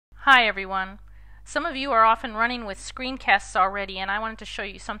Hi everyone. Some of you are often running with screencasts already, and I wanted to show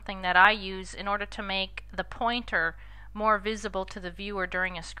you something that I use in order to make the pointer more visible to the viewer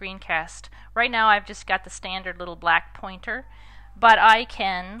during a screencast. Right now I've just got the standard little black pointer, but I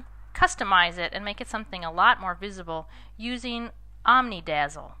can customize it and make it something a lot more visible using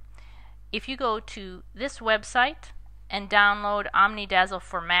OmniDazzle. If you go to this website and download OmniDazzle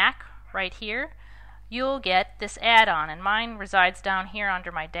for Mac right here, you'll get this add-on, and mine resides down here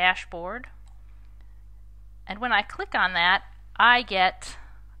under my dashboard. And when I click on that, I get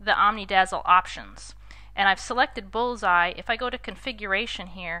the OmniDazzle options. And I've selected Bullseye. If I go to configuration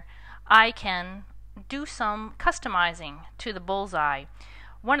here, I can do some customizing to the Bullseye.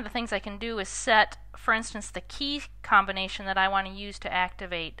 One of the things I can do is set, for instance, the key combination that I want to use to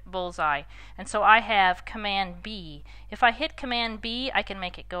activate Bullseye. And so I have Command B. If I hit Command B, I can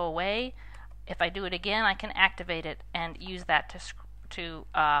make it go away. If I do it again, I can activate it and use that to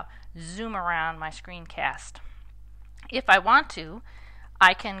zoom around my screencast. If I want to,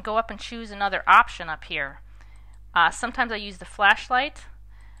 I can go up and choose another option up here. Sometimes I use the flashlight,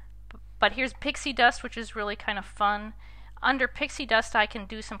 but here's pixie dust, which is really kind of fun. Under pixie dust, I can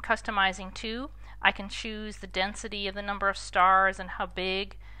do some customizing too. I can choose the density of the number of stars and how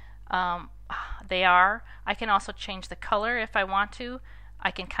big they are. I can also change the color if I want to. I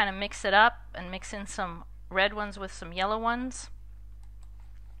can kind of mix it up and mix in some red ones with some yellow ones.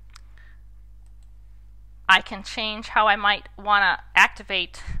 I can change how I might want to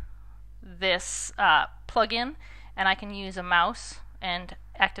activate this plugin, and I can use a mouse and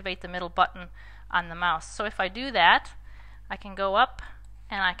activate the middle button on the mouse. So if I do that, I can go up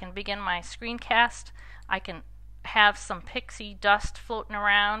and I can begin my screencast. I can have some pixie dust floating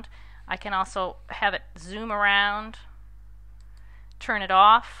around. I can also have it zoom around, turn it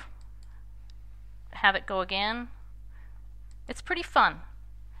off, have it go again. It's pretty fun.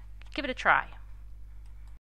 Give it a try.